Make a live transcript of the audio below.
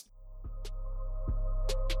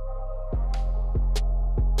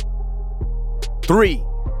3,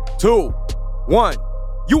 2, 1.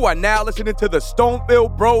 You are now listening to the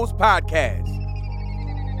Stonefield Bros Podcast.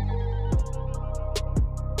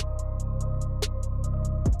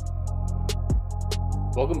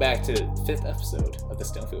 Welcome back to the 5th episode of the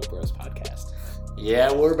Stonefield Bros Podcast.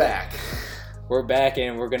 Yeah, we're back. We're back,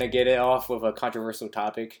 and we're going to get it off with a controversial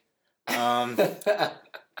topic. A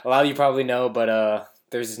lot of you probably know, but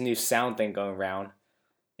there's this new sound thing going around.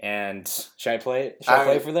 And should I play it? Should I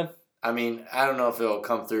play it for them? I mean, I don't know if it'll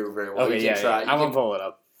come through very well. Okay, yeah. I'm going to pull it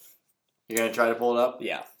up. You're going to try to pull it up?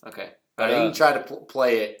 Yeah. Okay. You can try to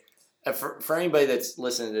play it. For anybody that's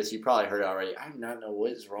listening to this, you probably heard it already. I do not know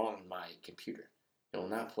what is wrong with my computer. It will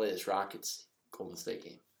not play this Rockets Golden State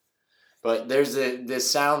game. But there's this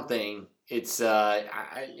sound thing. It's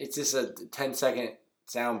just a 10-second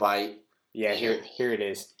sound bite. Yeah, here it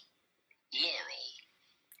is. Laurel.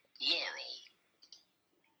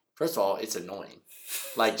 First of all, it's annoying.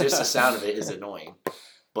 Like, just the sound of it is annoying.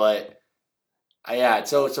 But, yeah,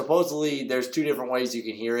 so supposedly there's two different ways you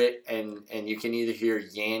can hear it, and you can either hear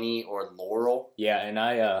Yanny or Laurel. Yeah, and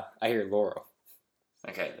I hear Laurel.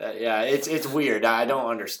 Okay, it's weird. I don't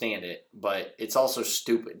understand it, but it's also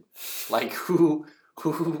stupid. Like, who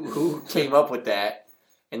came up with that,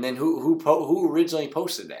 and then who originally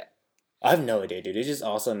posted that? I have no idea, dude. It's just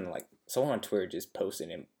all of a sudden, like, someone on Twitter just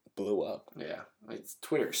posted and blew up. Yeah,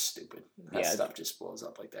 Twitter's stupid. That stuff just blows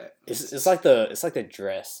up like that. It's like the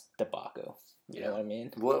dress debacle. You know what I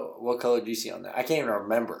mean? What color do you see on that? I can't even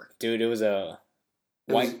remember. Dude, it was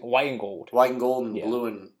white and gold. White and gold and blue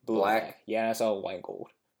and black. Yeah, I saw white and gold.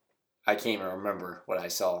 I can't even remember what I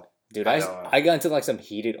saw. Dude, I got into like some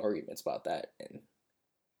heated arguments about that. And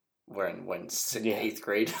when 8th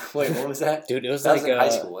grade? Wait, what was that? Dude, it was that like was in high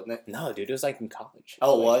school, wasn't it? No, dude, it was like in college.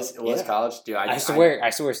 Oh, it was? It was college? Dude, I swear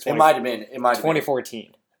it's 20. It might have been.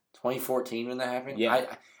 2014. 2014 when that happened? Yeah.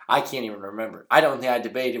 I can't even remember. I don't think I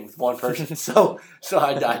debated with one person, so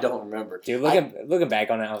I don't remember. Dude, looking back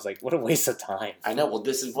on it, I was like, what a waste of time. I know. Well,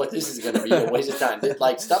 this is what this is going to be, a waste of time.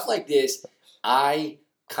 Like, stuff like this, I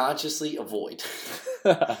consciously avoid.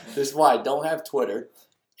 This is why I don't have Twitter.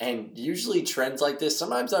 And usually trends like this,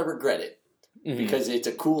 sometimes I regret it because it's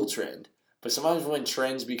a cool trend. But sometimes when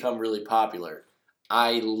trends become really popular,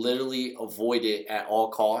 I literally avoid it at all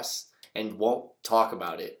costs and won't talk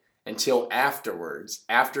about it until afterwards,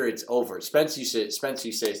 after it's over. Spence used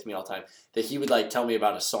to say to me all the time that he would like tell me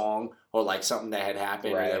about a song or like something that had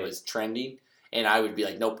happened or that was trending, and I would be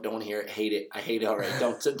like, nope, don't hear it, hate it, I hate it already.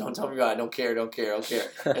 Don't tell me about it, don't care.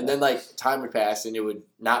 And then like time would pass and it would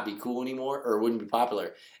not be cool anymore or it wouldn't be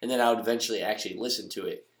popular, and then I would eventually actually listen to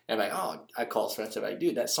it. And I'm like, oh, I call Spence and I'm like,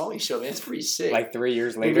 dude, that song you showed me, it's pretty sick. Like 3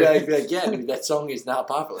 years later, I'd be like, yeah, dude, that song is not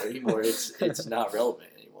popular anymore. It's not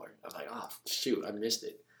relevant anymore. I'm like, oh shoot, I missed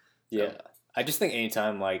it. Yeah, I just think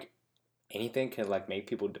anytime like anything can like make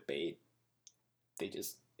people debate, it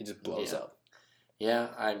just blows up. Yeah,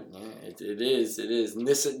 it is, and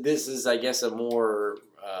this is I guess a more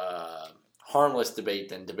harmless debate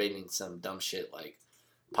than debating some dumb shit like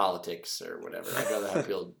politics or whatever. I'd rather have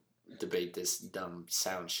people debate this dumb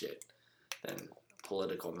sound shit than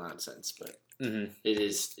political nonsense. But it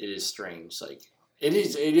is strange. Like it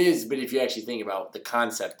is. But if you actually think about the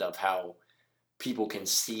concept of how people can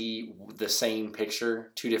see the same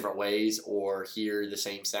picture two different ways or hear the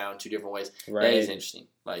same sound two different ways. Right. That is interesting.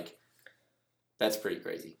 Like, that's pretty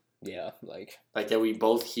crazy. Yeah, like that we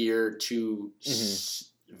both hear two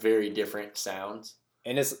very different sounds.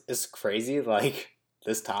 And it's crazy, like,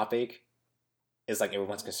 this topic is, like,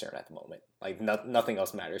 everyone's concerned at the moment. Like, nothing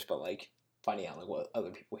else matters but, like, finding out, like, what other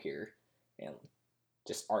people hear and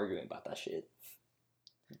just arguing about that shit.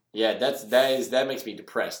 Yeah, that makes me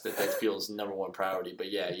depressed that feels number one priority. But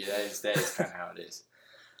yeah, that is kind of how it is.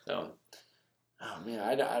 So, oh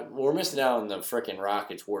man, we're missing out on the frickin'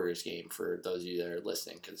 Rockets Warriors game for those of you that are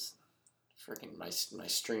listening because frickin' my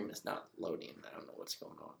stream is not loading. I don't know what's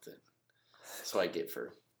going on with it. That's what I get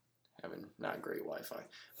for having not great Wi-Fi.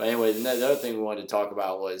 But anyway, the other thing we wanted to talk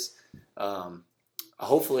about was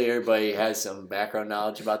hopefully everybody has some background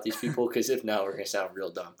knowledge about these people because if not, we're gonna sound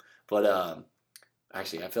real dumb. But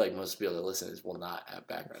actually, I feel like most people that listen to this will not have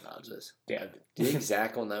background knowledge of this. Yeah. Do you think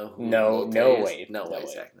Zach will know who No way. No way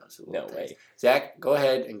Zach knows who Lil No Tay way. is. Zach, go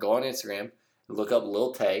ahead and go on Instagram and look up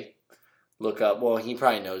Lil Tay. Well, he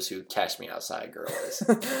probably knows who Catch Me Outside Girl is.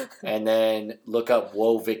 And then look up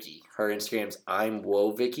Whoa Vicky. Her Instagram's I'm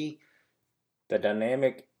Whoa Vicky. The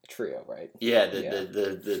dynamic trio, right? Yeah,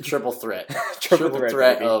 the triple threat. Triple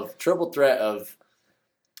threat of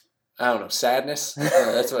I don't know, sadness.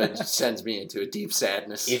 That's what it sends me into, a deep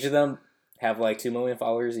sadness. Each of them have like 2 million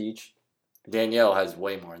followers each. Danielle has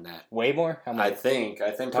way more than that. Way more? How much? I think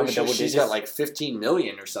Talking pretty sure double she's digits? got like 15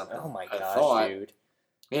 million or something. Oh my I gosh, thought. dude.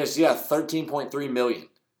 Yeah, she got 13.3 million.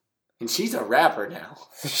 And she's a rapper now.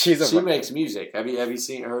 She makes music. Have you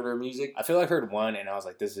heard her music? I feel like I heard one and I was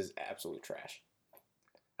like, this is absolute trash.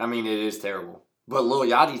 I mean, it is terrible. But Lil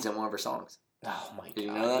Yachty's in one of her songs. Oh my god, Did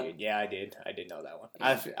you know that? dude. Yeah, I did. I did know that one.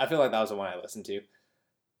 Yeah. I feel like that was the one I listened to.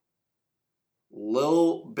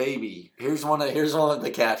 Lil Baby. Here's one of the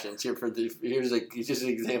captions. Here's just an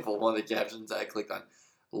example of one of the captions I clicked on.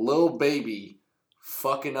 Lil Baby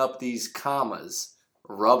fucking up these commas,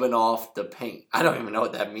 rubbing off the paint. I don't even know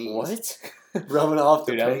what that means. What? Rubbing off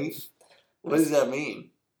the Dude, paint? What does that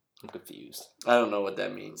mean? I'm confused. I don't know what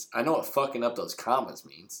that means. I know what fucking up those commas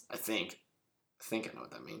means. I think I know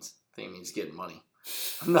what that means. I think it means getting money.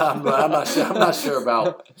 I'm not sure. I'm not sure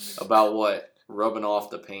about what rubbing off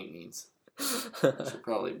the paint means. I should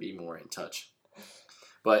probably be more in touch.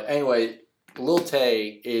 But anyway, Lil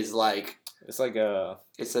Tay is like It's like a...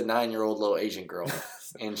 It's a 9-year-old little Asian girl.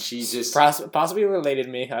 And she's just... Possibly related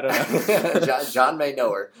to me. I don't know. John may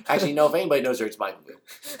know her. Actually, no, if anybody knows her, it's Michael Vu.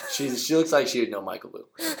 She looks like she would know Michael Vu.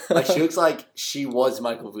 Like, she looks like she was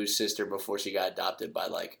Michael Vu's sister before she got adopted by,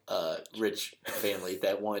 like, a rich family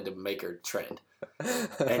that wanted to make her trend.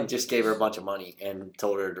 And just gave her a bunch of money and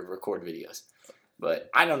told her to record videos. But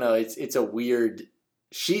I don't know. It's a weird...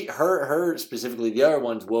 Her specifically, the other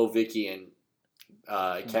ones, Woah Vicky and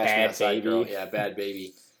Cash Me Outside Girl. Yeah, Bad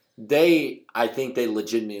Baby. I think they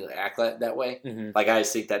legitimately act that way. Mm-hmm. Like, I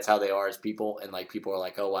just think that's how they are as people. And, like, people are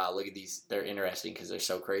like, oh, wow, look at these. They're interesting because they're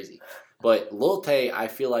so crazy. But Lil Tay, I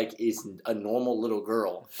feel like, is a normal little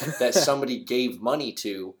girl that somebody gave money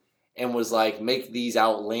to and was like, make these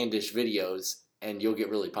outlandish videos and you'll get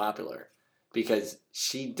really popular. Because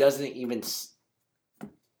she doesn't even...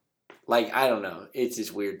 Like, I don't know. It's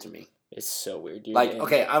just weird to me. It's so weird, dude. Like,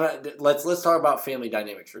 okay, let's talk about family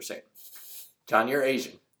dynamics for a second. John, you're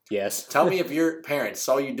Asian. Yes. Tell me if your parents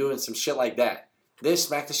saw you doing some shit like that. They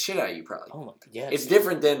smack the shit out of you, probably. Oh my, yes. It's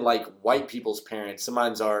different than, like, white people's parents.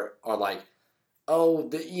 Sometimes are like, oh,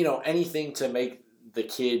 anything to make the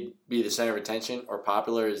kid be the center of attention or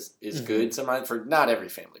popular is mm-hmm. good. Sometimes for not every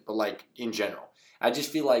family, but, like, in general. I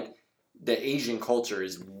just feel like the Asian culture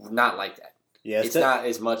is not like that. Yeah, it's not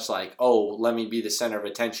as much like, oh, let me be the center of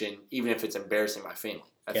attention, even if it's embarrassing my family.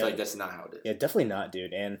 I feel like that's not how it is. Yeah, definitely not,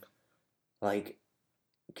 dude. And, like,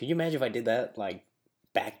 could you imagine if I did that, like,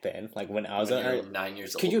 back then? Like, when I was 9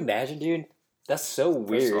 years old. Could you imagine, dude? That's so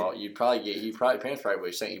weird. First of all, parents probably would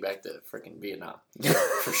have sent you back to freaking Vietnam.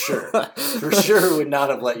 For sure. For sure would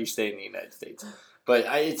not have let you stay in the United States. But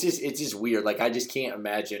it's just weird. Like, I just can't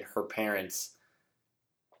imagine her parents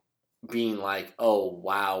being like, oh,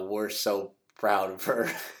 wow, we're so proud of her.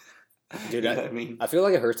 Dude, I mean? I feel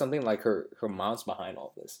like I heard something like her mom's behind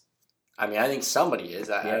all of this. I mean, I think somebody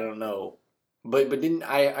is. I don't know. But didn't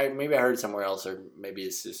I maybe I heard somewhere else, or maybe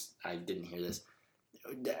it's just I didn't hear this.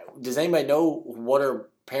 Does anybody know what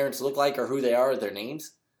her parents look like or who they are or their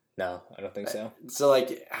names? No, I don't think so. So,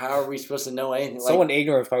 like, how are we supposed to know anything? Someone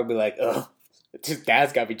ignorant would probably be like, ugh. His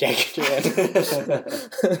dad's gotta be Jackie Chan.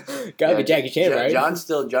 Gotta be Jackie Chan, right? John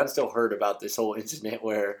still heard about this whole incident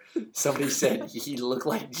where somebody said he looked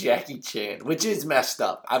like Jackie Chan, which is messed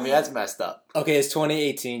up. I mean, that's messed up. Okay, it's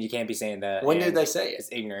 2018. You can't be saying that. When did they say it? It's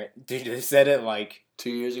ignorant. Dude, they said it like 2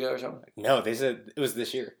 years ago or something. No, they said it was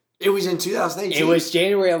this year. It was in 2018. It was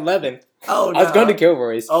January 11th. Oh, no. I was going to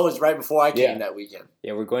Kilroy's. Oh, it was right before I came that weekend.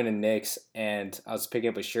 Yeah, we're going to Nick's, and I was picking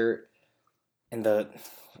up a shirt, and the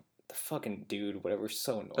fucking dude, whatever,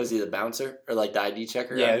 so annoying. Was he the bouncer or like the ID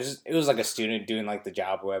checker? Yeah, it was like a student doing like the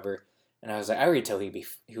job or whatever. And I was like, I already tell he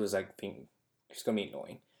was like he's gonna be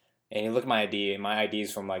annoying. And he looked at my ID, and my ID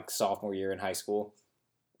is from like sophomore year in high school,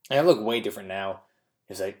 and I look way different now.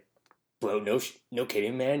 He's like, bro, no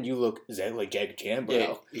kidding, man, you look exactly like Jackie Chan,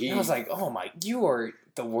 bro. Yeah, and I was like, oh my, you are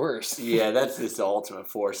the worst. Yeah, that's just the ultimate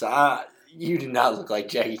force. You do not look like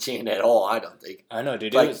Jackie Chan at all, I don't think. I know,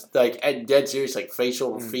 dude. Like dead serious, like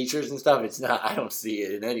facial features and stuff. It's not. I don't see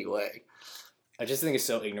it in any way. I just think it's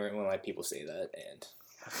so ignorant when like people say that, and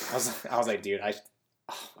I was like, dude,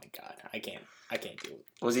 oh my god, I can't do it.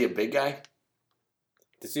 Was he a big guy?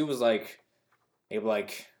 This dude was like maybe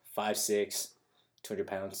like 5'6", 200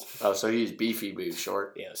 pounds. Oh, so he's beefy, but he's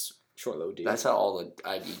short. Yes. Short little dude. That's how all the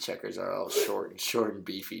ID checkers are, all short and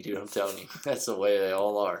beefy, dude. I'm telling you, that's the way they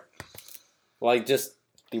all are. Like, just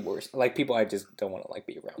the worst. Like, people I just don't want to, like,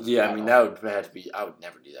 be around. Yeah, I mean, that would have to be... I would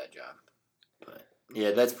never do that job. But,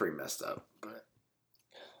 yeah, that's pretty messed up. But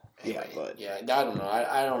anyway, I don't know.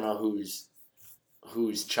 I don't know who's...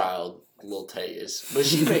 whose child Lil Tay is, but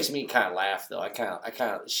she makes me kind of laugh though. I kind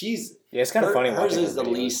of she's it's kind of funny. Hers watching is the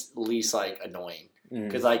videos. least like annoying Mm.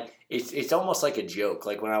 because like it's almost like a joke.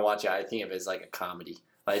 Like when I watch it, I think of it as like a comedy.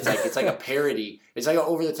 Like it's like a parody. It's like an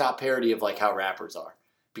over the top parody of like how rappers are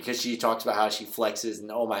because she talks about how she flexes and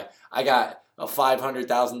oh my, I got a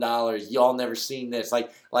 $500,000. Y'all never seen this.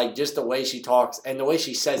 Like just the way she talks and the way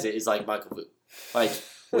she says it is like Michael Vu. Like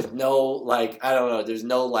with no like I don't know. There's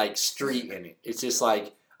no like street in it. It's just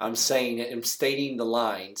like I'm saying it. I'm stating the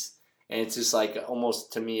lines, and it's just like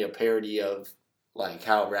almost to me a parody of like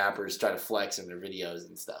how rappers try to flex in their videos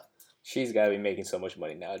and stuff. She's got to be making so much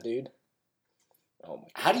money now, dude. Oh my!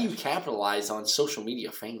 How do you capitalize on social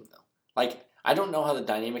media fame though? Like I don't know how the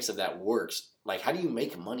dynamics of that works. Like how do you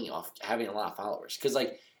make money off having a lot of followers? Because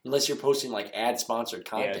like unless you're posting like ad sponsored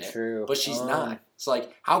content, Yeah, true. But she's not. It's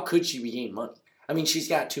like how could she be getting money? I mean, she's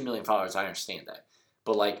got 2 million followers. I understand that,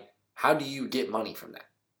 but like, how do you get money from that?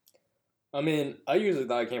 I mean, I usually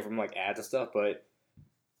thought it came from like ads and stuff, but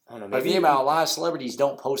I don't know. Maybe about a lot of celebrities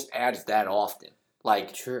don't post ads that often.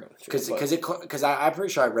 Like true, because I'm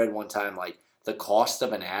pretty sure I read one time like the cost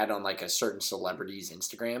of an ad on like a certain celebrity's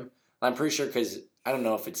Instagram. I'm pretty sure because I don't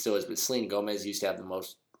know if it still is, but Selena Gomez used to have the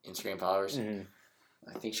most Instagram followers. Mm-hmm.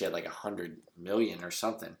 I think she had like 100 million or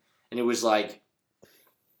something, and it was like,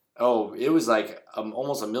 it was like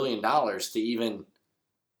almost $1 million to even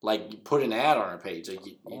like put an ad on her page. Like,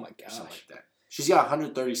 oh my gosh, something like that. She's got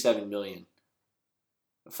 137 million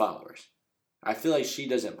followers. I feel like she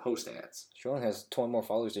doesn't post ads. She only has 20 more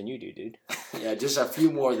followers than you do, dude. Yeah, just a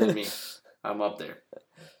few more than me. I'm up there.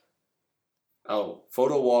 Oh,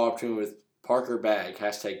 photo wall opportunity with Parker Bag,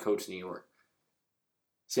 #Coach New York.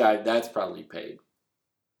 See, that's probably paid.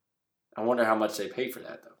 I wonder how much they pay for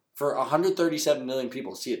that, though. For 137 million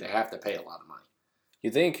people see it, they have to pay a lot of money.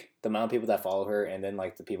 You think the amount of people that follow her and then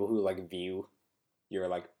like the people who like view your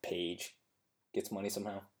like page gets money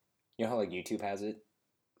somehow? You know how like YouTube has it?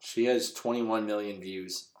 She has 21 million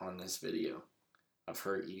views on this video of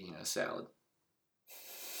her eating a salad.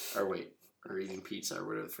 Or eating pizza or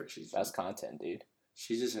whatever the frick she's That's doing. content, dude.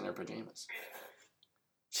 She's just in her pajamas.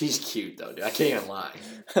 She's cute, though, dude. I can't even lie.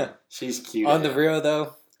 She's cute. On the real,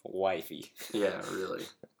 though, wifey. Yeah, really.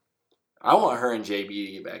 I want her and JB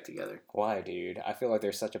to get back together. Why, dude? I feel like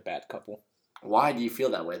they're such a bad couple. Why do you feel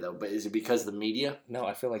that way, though? But is it because the media? No,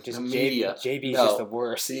 I feel like just the media. JB's just the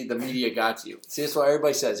worst. See, the media got you. See, that's what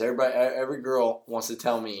everybody says. Every girl wants to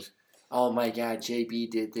tell me, oh my God,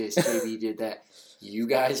 JB did this, JB did that. You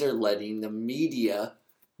guys are letting the media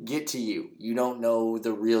get to you. You don't know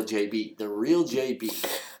the real JB. The real JB,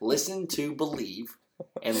 listen to Believe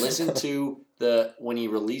and listen to when he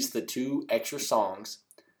released the 2 extra songs.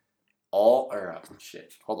 Hold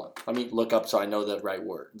on. Let me look up so I know the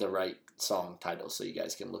right song title so you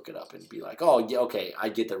guys can look it up and be like, oh, yeah, okay, I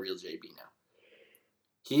get the real JB now.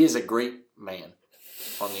 He is a great man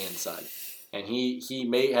on the inside. And he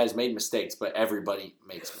has made mistakes, but everybody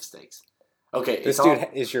makes mistakes. Okay, this dude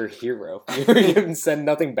is your hero. You haven't said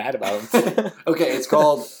nothing bad about him. Okay, it's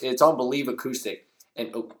on Believe Acoustic,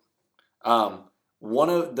 and one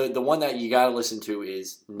of the one that you gotta listen to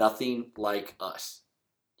is Nothing Like Us.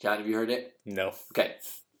 John, have you heard it? No. Okay,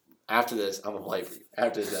 after this, I'm gonna play for you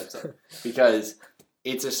after this episode because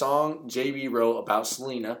it's a song JB wrote about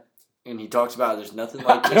Selena. And he talks about there's nothing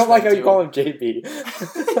like this. I don't like how you call him JB.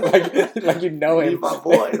 like you know him. He's my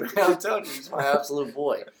boy. I'm telling you, he's my absolute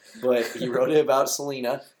boy. But he wrote it about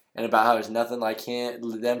Selena and about how there's nothing like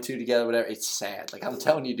them two together, whatever. It's sad. Like I'm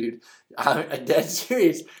telling you, dude. I'm dead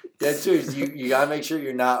serious. Dead serious. You gotta make sure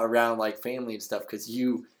you're not around like family and stuff because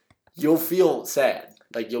you'll feel sad.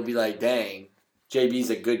 Like you'll be like, dang, JB's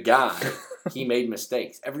a good guy. He made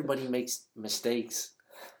mistakes. Everybody makes mistakes.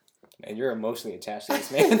 Man, you're emotionally attached to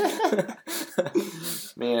this man.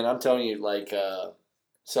 Man, I'm telling you, like,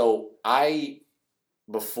 so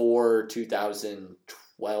before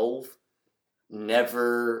 2012,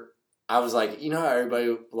 I was like, you know how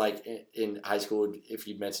everybody, like, in high school, if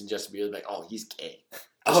you mentioned Justin Bieber, like, oh, he's gay.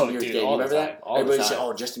 Justin Bieber's dude, gay. all You remember the that? time. Everybody said,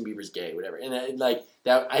 oh, Justin Bieber's gay, whatever. And, like,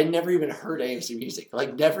 that, I never even heard any of his music.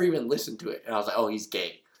 Like, never even listened to it. And I was like, oh, he's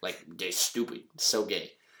gay. Like, gay, stupid. So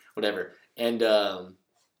gay. Whatever. And,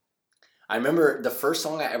 I remember the first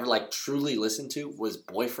song I ever like truly listened to was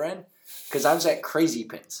Boyfriend because I was at Crazy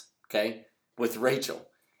Pins, okay, with Rachel.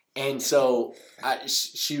 And so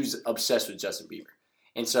she was obsessed with Justin Bieber.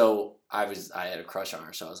 And so I had a crush on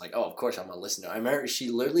her. So I was like, oh, of course I'm going to listen to her. I remember she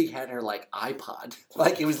literally had her like iPod.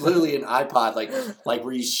 Like it was literally an iPod like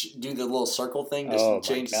where you do the little circle thing just to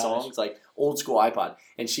change the songs, like old school iPod.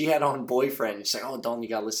 And she had on Boyfriend. And she's like, oh, Dalton, you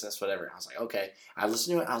got to listen to this, whatever. I was like, okay. I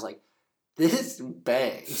listened to it. And I was like, this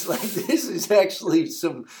bangs. Like, this is actually this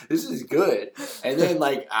is good. And then,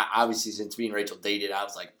 like, obviously, since me and Rachel dated, I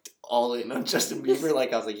was like, all in on Justin Bieber.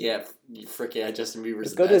 Like, I was like, yeah, you freaking Justin Bieber's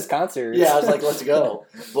Let's the go to best. his concert. Yeah, I was like, let's go.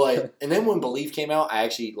 And then when Believe came out, I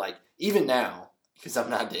actually, like, even now, because I'm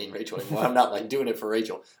not dating Rachel anymore, I'm not, like, doing it for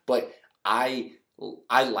Rachel, but I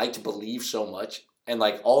liked Believe so much, and,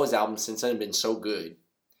 like, all his albums since then have been so good.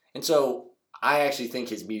 And so I actually think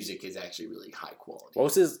his music is actually really high quality. What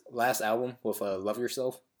was his last album with Love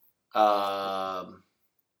Yourself? What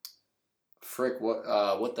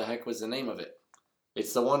the heck was the name of it?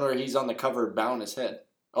 It's the one where he's on the cover bowing his head.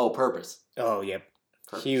 Oh, Purpose. Oh, yeah.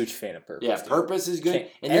 Purpose. Huge fan of Purpose. Yeah, dude. Purpose is good.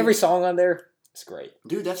 And every song on there is great.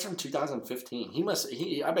 Dude, that's from 2015.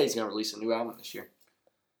 I bet he's going to release a new album this year.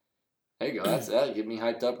 There you go. That's that. Get me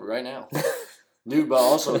hyped up right now. Dude, but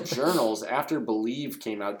also Journals, after Believe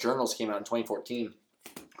came out, Journals came out in 2014,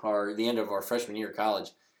 or the end of our freshman year of college,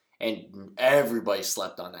 and everybody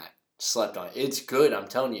slept on that. Slept on it. It's good, I'm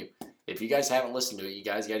telling you. If you guys haven't listened to it, you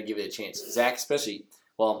guys got to give it a chance. Zach, especially,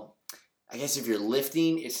 well, I guess if you're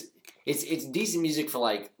lifting, it's decent music for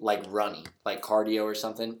like running, like cardio or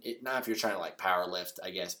something. Not if you're trying to like power lift, I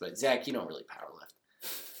guess. But Zach, you don't really power lift.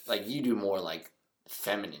 Like you do more like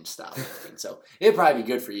feminine style lifting. So it'd probably be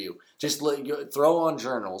good for you. Just throw on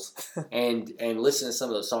Journals and listen to some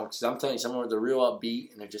of those songs. Because I'm telling you, some of them they're real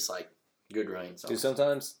upbeat and they're just like good running songs. Dude,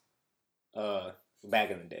 sometimes, back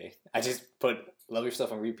in the day, I just put Love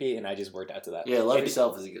Yourself on repeat and I just worked out to that. Yeah, Love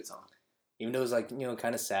Yourself is a good song. Even though it was like,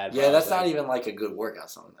 kind of sad. Yeah, that's not even like a good workout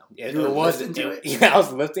song though. Yeah, it wasn't. Yeah, I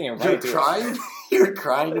was lifting and running to it. You're crying? You're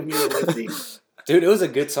crying to me lifting? Dude, it was a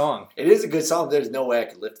good song. It is a good song. There's no way I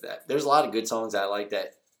could lift that. There's a lot of good songs I like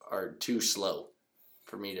that are too slow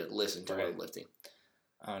for me to listen to when lifting.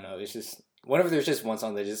 I don't know. It's just whenever there's just one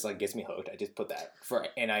song that just like gets me hooked, I just put that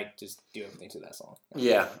and I just do everything to that song.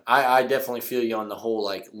 Yeah, I definitely feel you on the whole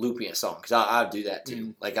like looping a song because I do that too.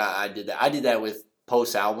 Mm-hmm. Like I did that. I did that with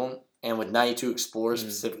Post album and with 92 Explore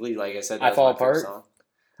specifically. Like I said, I Fall Apart. Song.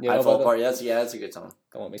 I Fall Apart. That's a good song.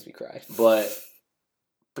 That one makes me cry. But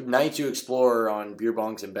 92 Explorer on Beer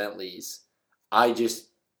Bongs and Bentleys, I just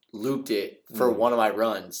looped it for one of my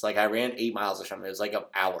runs. Like I ran 8 miles or something. It was like an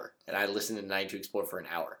hour, and I listened to 92 Explorer for an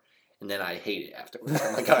hour, and then I hate it afterwards.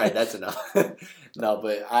 I'm like, all right, that's enough. No,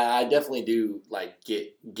 but I definitely do like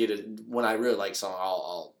get it when I really like a song.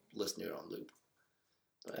 I'll listen to it on loop.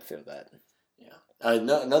 But I feel that. Yeah,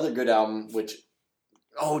 another good album. Which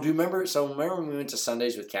do you remember? So remember when we went to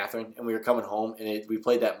Sundays with Catherine, and we were coming home, and we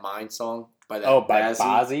played that Mind song. By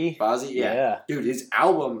Bazzi? Bazzi, yeah. Dude, his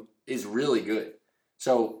album is really good.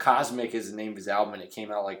 So, Cosmic is the name of his album, and it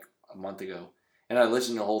came out like a month ago. And I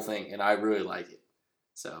listened to the whole thing, and I really like it.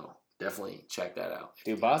 So, definitely check that out.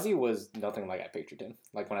 Dude, Bazzi was nothing like I pictured him.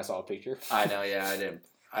 Like when I saw a picture. I know, yeah, I did.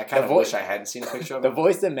 I kind of wish I hadn't seen a picture of him. The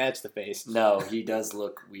voice didn't match the face. No, he does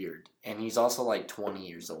look weird. And he's also like 20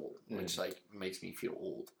 years old, which like makes me feel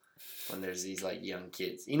old. When there's these like young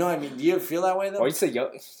kids, you know what I mean? Do you ever feel that way though? Why you say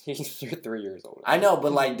young? You're 3 years old. I know,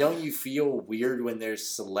 but like, don't you feel weird when there's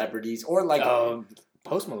celebrities or like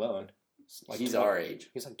Post Malone? Like he's our age.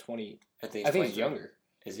 He's like 20. I think he's younger.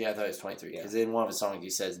 Is he? I thought he was 23. Because in one of his songs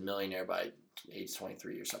he says millionaire by age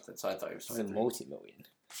 23 or something. So I thought he was 23. He's a multi-million.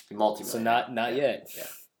 Multi-million. So not yet.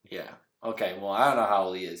 Yeah. Okay. Well, I don't know how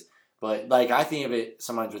old he is, but like I think of it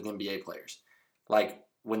sometimes with NBA players, like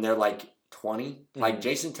when they're like 20. Like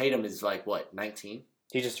Jason Tatum is like what, 19?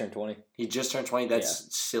 He just turned 20. He just turned 20.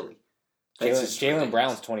 That's silly. Jalen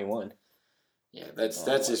Brown's 21. Yeah, that's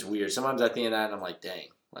just weird. Sometimes I think of that and I'm like, dang.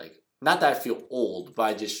 Like, not that I feel old, but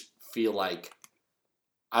I just feel like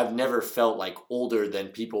I've never felt like older than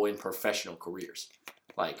people in professional careers.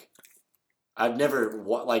 Like, I've never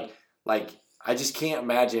like I just can't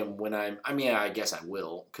imagine when I guess I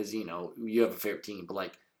will because you have a favorite team, but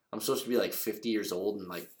like. I'm supposed to be like 50 years old and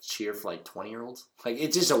like cheer for like 20-year-olds. Like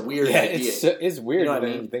it's just a weird idea. It's weird. You know what I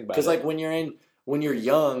mean? Because like when you're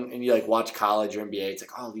young and you like watch college or NBA, it's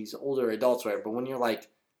like these older adults, right? But when you're like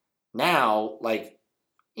now, like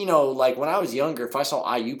like when I was younger, if I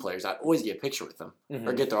saw IU players, I'd always get a picture with them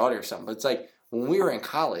or get their autograph or something. But it's like when we were in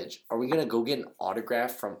college, are we gonna go get an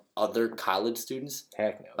autograph from other college students?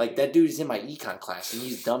 Heck no. Like that dude's in my econ class and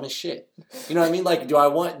he's dumb as shit. You know what I mean? Like, do I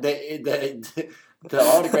want the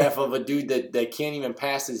autograph of a dude that can't even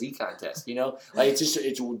pass his econ test, Like, it's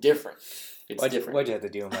different. It's different. Why'd you have to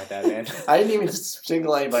do him like that, man? I didn't even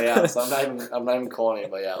single anybody out, so I'm not even calling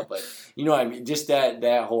anybody out. But, you know what I mean? Just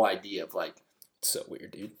that whole idea of, like... It's so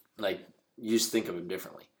weird, dude. Like, you just think of him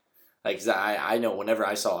differently. Like, 'cause I know whenever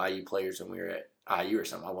I saw IU players when we were IU or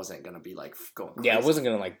something. I wasn't gonna be like going crazy. Yeah, I wasn't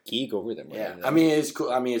gonna like geek over them. Yeah, I mean it's cool.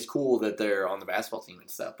 I mean it's cool that they're on the basketball team and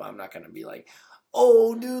stuff. But I'm not gonna be like,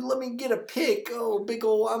 oh, dude, let me get a pick. Oh, big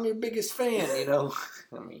old, I'm your biggest fan. You know.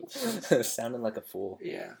 I mean, sounding like a fool.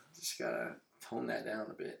 yeah, just gotta tone that down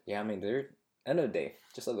a bit. Yeah, I mean they're end of the day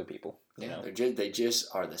just other people. You know, they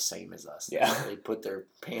just are the same as us. Yeah, they put their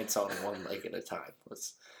pants on one leg at a time.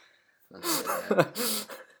 Let's say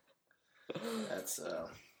that's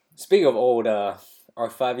Speaking of old, our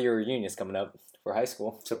 5-year reunion is coming up for high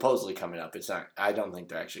school. supposedly coming up. It's not. I don't think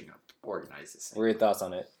they're actually gonna organize this. What are your thoughts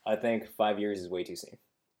on it? I think 5 years is way too soon.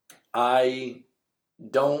 I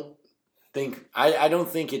don't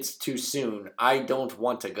think it's too soon. I don't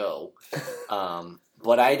want to go.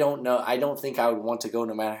 But I don't know. I don't think I would want to go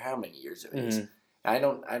no matter how many years it is. I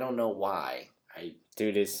don't know why.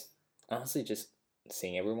 Dude, it's honestly just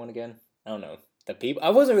seeing everyone again. I don't know. The people. I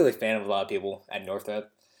wasn't really a fan of a lot of people at Northrop.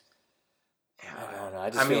 Yeah, I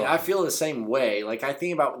don't know. I feel the same way. Like I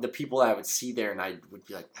think about the people that I would see there, and I would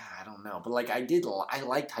be like, I don't know. But like I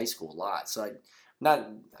liked high school a lot. So I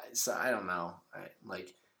don't know.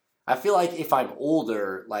 I feel like if I'm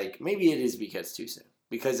older, like maybe it is because it's too soon.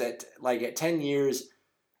 Because at 10 years,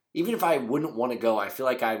 even if I wouldn't want to go, I feel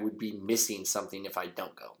like I would be missing something if I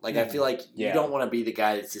don't go. Like I feel like you don't want to be the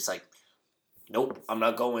guy that's just like, nope, I'm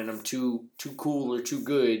not going. I'm too cool or too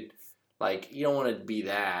good. Like you don't want to be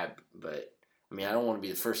that. But I mean, I don't want to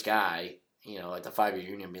be the first guy, you know, at the 5-year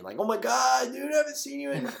reunion being like, oh my god, dude, I haven't seen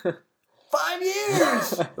you in 5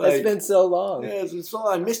 years. Like, it's been so long. Yeah, it's been so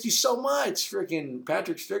long. I missed you so much, freaking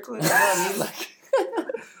Patrick Strickland. You know what I mean? Like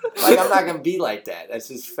I'm not gonna be like that. That's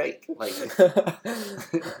just fake. Like,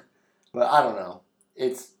 but I don't know.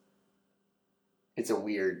 It's a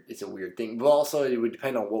weird thing. But also, it would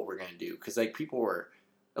depend on what we're gonna do. Because like people were,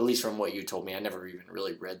 at least from what you told me, I never even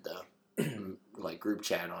really read the like group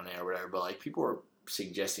chat on it or whatever. But like people were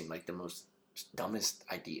suggesting like the most dumbest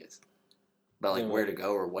ideas about like where to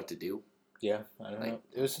go or what to do. Yeah, I don't know.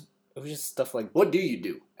 It was just stuff like. What do you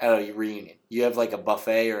do at a reunion? You have like a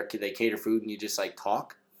buffet or they cater food and you just like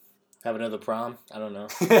talk? Have another prom? I don't know.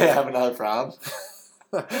 Have another prom?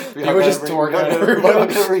 You were just touring on everybody. We're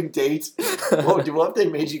gonna bring dates. What if they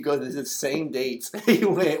made you go to the same dates you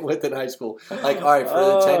went with in high school? Like, all right, for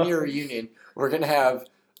the 10-year reunion, we're gonna have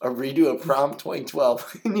a redo of prom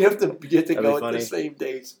 2012, and you have to go with the same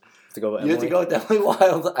dates. You have to go with Emily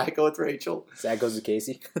Wild. I go with Rachel. Zach goes with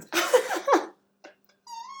Casey.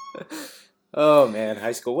 Oh man,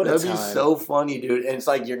 high school! What a time! That'd be so funny, dude. And it's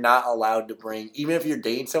like you're not allowed to bring, even if you're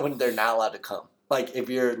dating someone, they're not allowed to come. Like if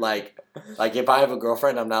you're like if I have a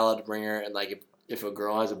girlfriend, I'm not allowed to bring her. And like if a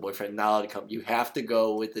girl has a boyfriend, not allowed to come. You have to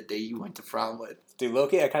go with the date you went to prom with. Dude,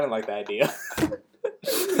 Loki, I kind of like the idea.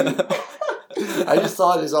 I just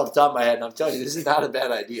thought of this off the top of my head, and I'm telling you, this is not a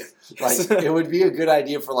bad idea. Like it would be a good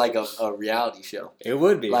idea for like a reality show. It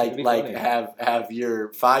would be. Like have your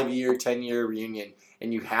 5-year, 10-year reunion.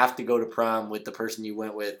 And you have to go to prom with the person you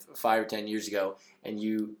went with 5 or 10 years ago, and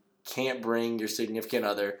you can't bring your significant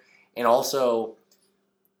other. And also,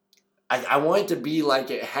 I want it to be like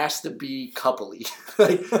it has to be coupley,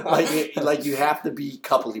 like you have to be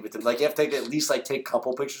coupley with them. Like you have to at least take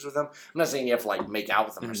couple pictures with them. I'm not saying you have to like make out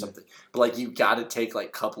with them or something, but like you got to take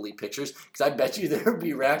like coupley pictures because I bet you there would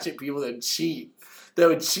be ratchet people that would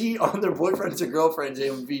cheat on their boyfriends or girlfriends.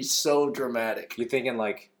 It would be so dramatic. You thinking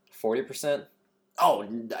like 40%? Oh,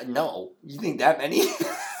 no. You think that many?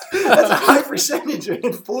 That's a high percentage, man.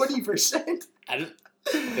 40%.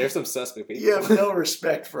 There's some suspect people. You have no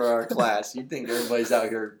respect for our class. You think everybody's out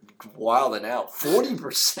here wilding out.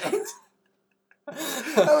 40%?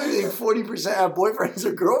 I would think 40% have boyfriends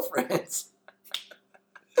or girlfriends.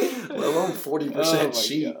 Let alone 40%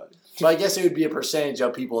 cheat. God. So I guess it would be a percentage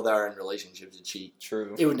of people that are in relationships that cheat.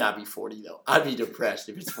 True. It would not be 40, though. I'd be depressed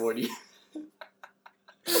if it's 40.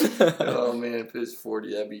 Oh man, if it was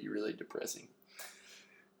 40, that'd be really depressing.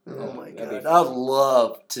 Oh my god, I'd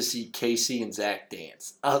love to see Casey and Zach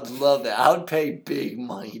dance. I'd love that. I would pay big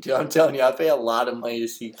money, dude. I'm telling you, I'd pay a lot of money to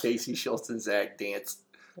see Casey Schultz and Zach dance,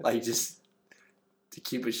 like just to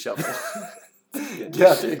Cupid shuffle. Get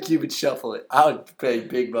out there and Cupid shuffle it. I would pay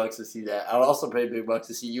big bucks to see that. I would also pay big bucks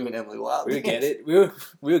to see you and Emily Wild. We'll get it.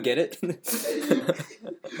 We'll get it.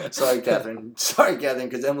 Sorry, Catherine,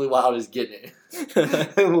 because Emily Wild is getting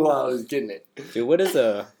it. Emily Wild is getting it. Dude, what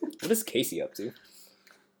is Casey up to?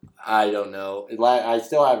 I don't know. I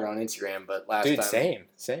still have her on Instagram, but last time...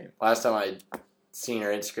 Same. Last time I seen her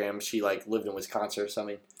Instagram, she lived in Wisconsin or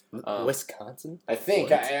something. Wisconsin? I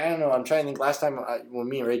think. I don't know. I'm trying to think. Last time when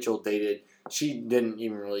me and Rachel dated, she didn't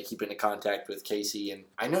even really keep into contact with Casey. And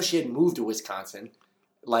I know she had moved to Wisconsin,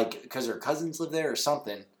 because her cousins lived there or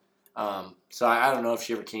something. So I don't know if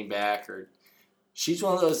she ever came back or she's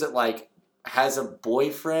one of those that like has a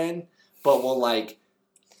boyfriend but will like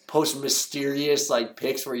post mysterious like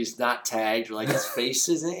pics where he's not tagged or like his face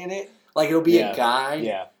isn't in it. Like it'll be a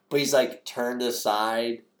guy, but he's like turned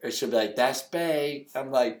aside. Or she'll be like, "That's Bay." I'm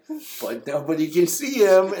like, but nobody can see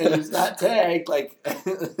him, and he's not tagged. Like,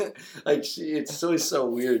 it's always so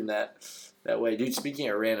weird in that way, dude. Speaking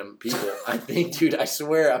of random people, I think, dude, I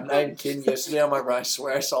swear, I'm not even kidding. Yesterday on my run, I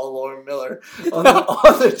swear I saw Lauren Miller on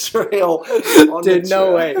the trail.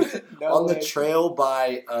 No way. The trail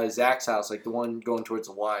by Zach's house, like the one going towards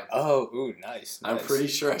the Y. Oh, ooh, nice. I'm pretty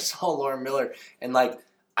sure I saw Lauren Miller, and like.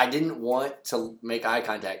 I didn't want to make eye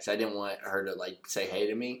contact because I didn't want her to, like, say hey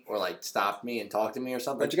to me or, like, stop me and talk to me or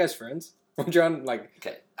something. Aren't you guys friends? John, like...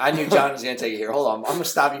 Okay. I knew John was going to take it here. Hold on. I'm going to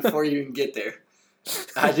stop you before you even get there.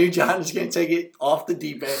 I knew John was going to take it off the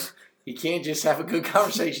deep end. He can't just have a good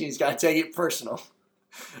conversation. He's got to take it personal.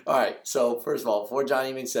 All right. So, first of all, before John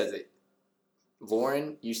even says it,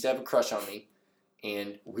 Lauren used to have a crush on me,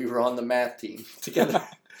 and we were on the math team together.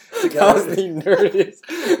 That was the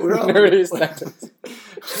nerdiest sentence.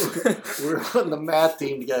 We were on the math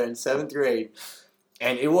team together in 7th grade,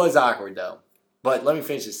 and it was awkward, though. But let me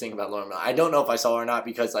finish this thing about Lauren Miller. I don't know if I saw her or not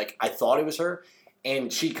because, like, I thought it was her,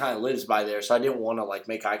 and she kind of lives by there, so I didn't want to, like,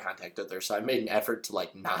 make eye contact with her. So I made an effort to,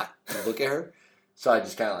 like, not look at her. So I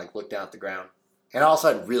just kind of, like, looked down at the ground. And I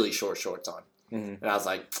also had really short shorts on. Mm-hmm. And I was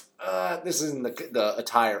like, this isn't the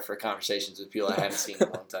attire for conversations with people I haven't seen in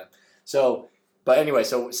a long time. So... But anyway,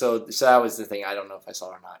 so that was the thing. I don't know if I saw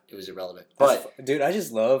it or not. It was irrelevant. But dude, I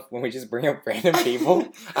just love when we just bring up random people.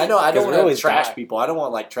 I know I don't want to trash people. I don't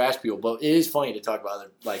want like trash people, but it is funny to talk about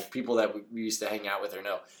other like people that we used to hang out with or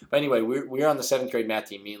know. But anyway, we were on the 7th grade math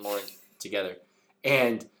team, me and Lauren together,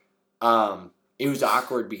 and it was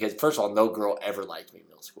awkward because first of all, no girl ever liked me in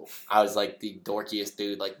middle school. I was like the dorkiest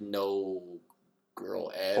dude. Like no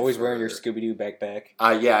girl ever. Always wearing your Scooby-Doo backpack.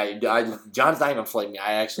 Yeah. John's not even flame me.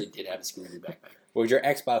 I actually did have a Scooby-Doo backpack. Well, your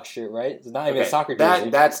Xbox shirt, right? It's not even a soccer jersey.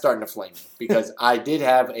 That's starting to flame me because I did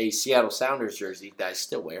have a Seattle Sounders jersey that I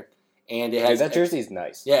still wear. And it has that jersey's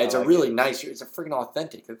nice. Yeah, it's a really nice jersey. It's a freaking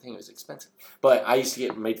authentic. The thing was expensive. But I used to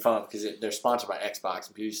get made fun of because they're sponsored by Xbox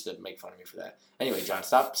and people used to make fun of me for that. Anyway, John,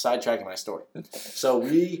 stop sidetracking my story. So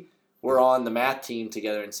we were on the math team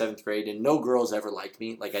together in 7th grade, and no girls ever liked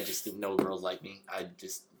me. Like, I just didn't know girls liked me. I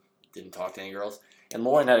just didn't talk to any girls. And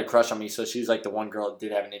Lauren had a crush on me, so she was like the one girl that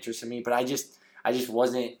did have an interest in me. But I just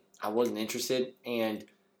wasn't interested.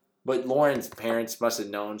 But Lauren's parents must have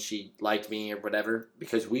known she liked me or whatever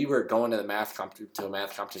because we were going to a math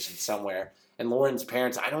competition somewhere. And Lauren's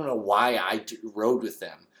parents, I don't know why I rode with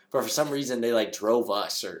them. But for some reason, they, like, drove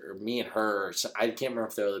us, or me and her. Or I can't remember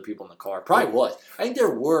if there were other people in the car. Probably was. I think there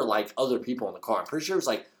were, like, other people in the car. I'm pretty sure it was,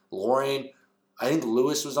 like, Lauren. I think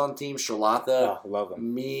Lewis was on the team. Charlotta. Oh, love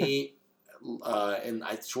him. Me. And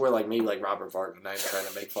I swear, like, maybe, like, Robert Vartan. I'm trying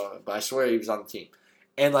to make fun of him. But I swear he was on the team.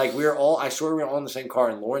 And, like, I swear we were all in the same car.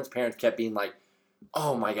 And Lauren's parents kept being like,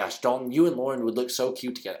 oh, my gosh, Dalton, you and Lauren would look so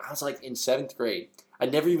cute together. I was, like, in 7th grade. I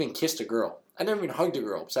never even kissed a girl. I never even hugged a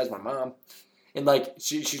girl besides my mom. And, like,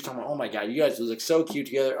 she was talking about, oh, my God, you guys look so cute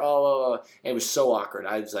together. And it was so awkward.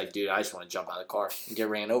 I was like, dude, I just want to jump out of the car and get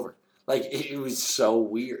ran over. Like, it was so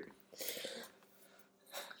weird.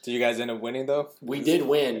 Did you guys end up winning, though? We did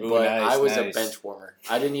win, but I was a bench warmer.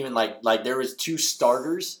 I didn't even, like, there was 2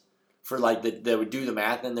 starters for, like, that would do the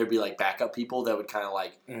math, and there'd be, like, backup people that would kind of,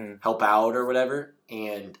 like, help out or whatever,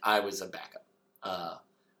 and I was a backup.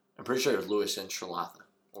 I'm pretty sure it was Lewis and Charlotta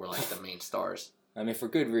were, like, the main stars. I mean, for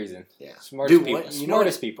good reason. Yeah.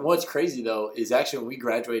 Smartest people. What's crazy, though, is actually when we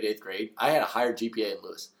graduated 8th grade, I had a higher GPA than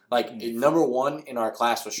Lewis. Like, number 1 in our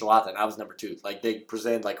class was Charlotta, and I was number 2. Like, they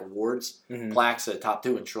presented, like, awards, plaques to the top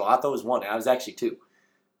 2, and Charlotta was 1, and I was actually 2.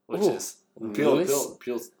 Which is...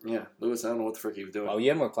 Lewis? Yeah, Lewis, I don't know what the frick he was doing. Oh, you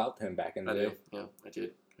had more clout than him back in the day. Yeah, I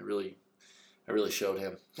did. I really showed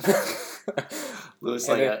him. Lewis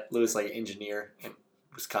like an engineer in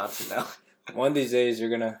Wisconsin now. One of these days, we're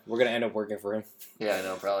gonna end up working for him. Yeah, I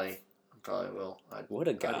know. Probably will. What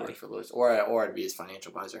a guy! I'd work for Lewis, or I'd be his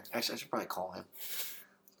financial advisor. Actually, I should probably call him.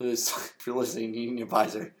 Lewis, if you're listening, you need an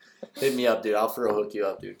advisor. Hit me up, dude. I'll hook you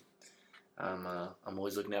up, dude. I'm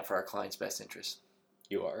always looking out for our clients' best interests.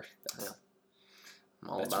 You are. Yeah. I'm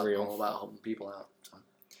all about helping people out. So.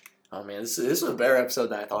 Oh man, this was a better episode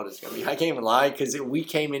than I thought it was gonna be. I can't even lie because we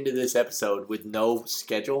came into this episode with no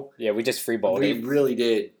schedule. Yeah, we just freeballed it. We really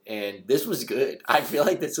did, and this was good. I feel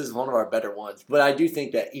like this is one of our better ones. But I do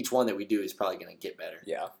think that each one that we do is probably gonna get better.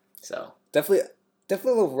 Yeah. So definitely a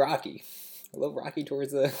little rocky. A little rocky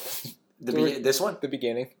towards the This one? The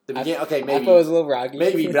beginning. The beginning. Okay, maybe. I thought it was a little rocky.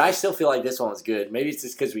 Maybe, but I still feel like this one was good. Maybe it's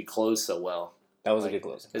just because we closed so well. That was a good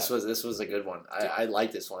close. This was a good one. I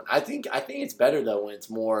like this one. I think it's better though when it's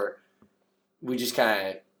more. We just kind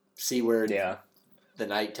of see where the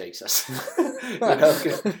night takes us.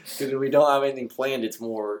 Because we don't have anything planned. It's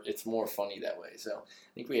more funny that way. So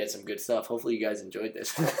I think we had some good stuff. Hopefully you guys enjoyed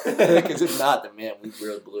this. Because if not, then man, we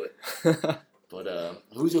really blew it. But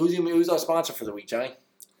who's our sponsor for the week, Johnny?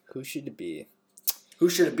 Who should it be? Who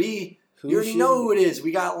should it be? You already know who it is.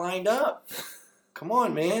 We got lined up. Come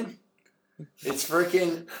on, man. It's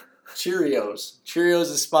freaking Cheerios. Cheerios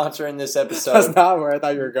is sponsoring this episode. That's not where I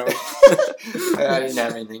thought you were going. I didn't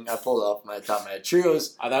have anything. I pulled it off my top of my head.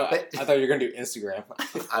 Cheerios. I thought you were gonna do Instagram.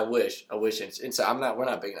 I wish. We're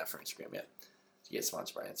not big enough for Instagram yet. To get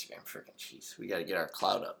sponsored by Instagram. Freaking jeez. We got to get our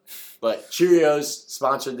clout up. But Cheerios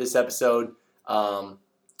sponsored this episode.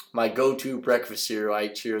 My go-to breakfast cereal. I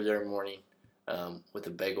eat Cheerios every morning. With a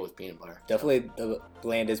bagel with peanut butter. Definitely the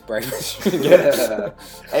blandest breakfast. Yeah.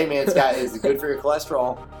 Hey man, it's good for your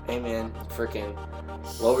cholesterol. Hey man, freaking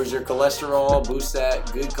lowers your cholesterol, boosts that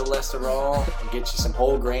good cholesterol, and get you some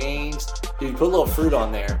whole grains. Dude, put a little fruit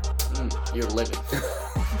on there. You're living.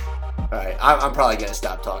 All right, I'm probably gonna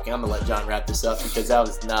stop talking. I'm gonna let John wrap this up because that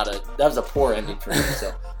was a poor ending for me.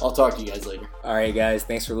 So I'll talk to you guys later. All right, guys,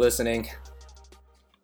 thanks for listening.